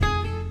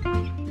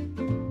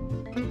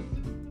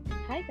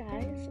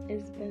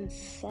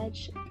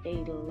such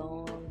a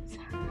long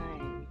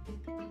time.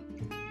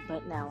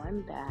 But now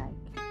I'm back,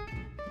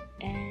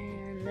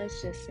 and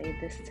let's just say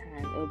this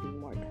time it'll be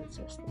more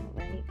consistent,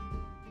 right?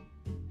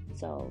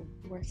 So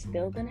we're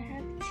still gonna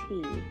have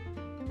tea,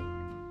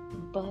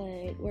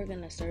 but we're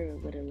gonna serve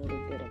it with a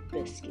little bit of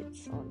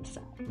biscuits on the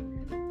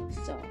side.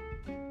 So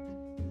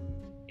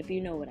if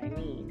you know what I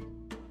mean,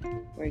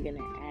 we're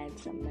gonna add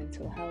some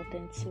mental health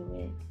into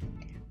it.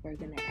 We're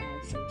gonna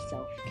add some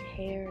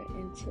self-care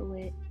into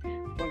it.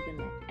 We're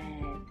gonna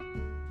add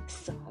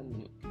some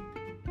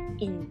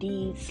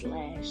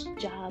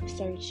Indeed/job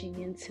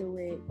searching into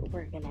it.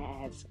 We're gonna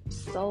add some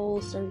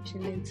soul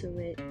searching into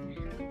it.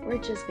 We're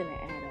just gonna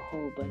add a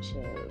whole bunch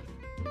of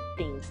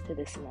things to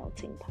this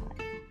melting pot.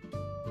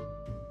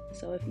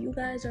 So if you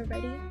guys are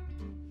ready,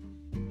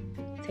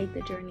 take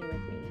the journey with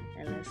me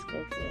and let's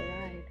go for a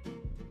ride.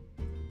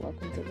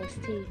 Welcome to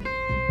West Tea.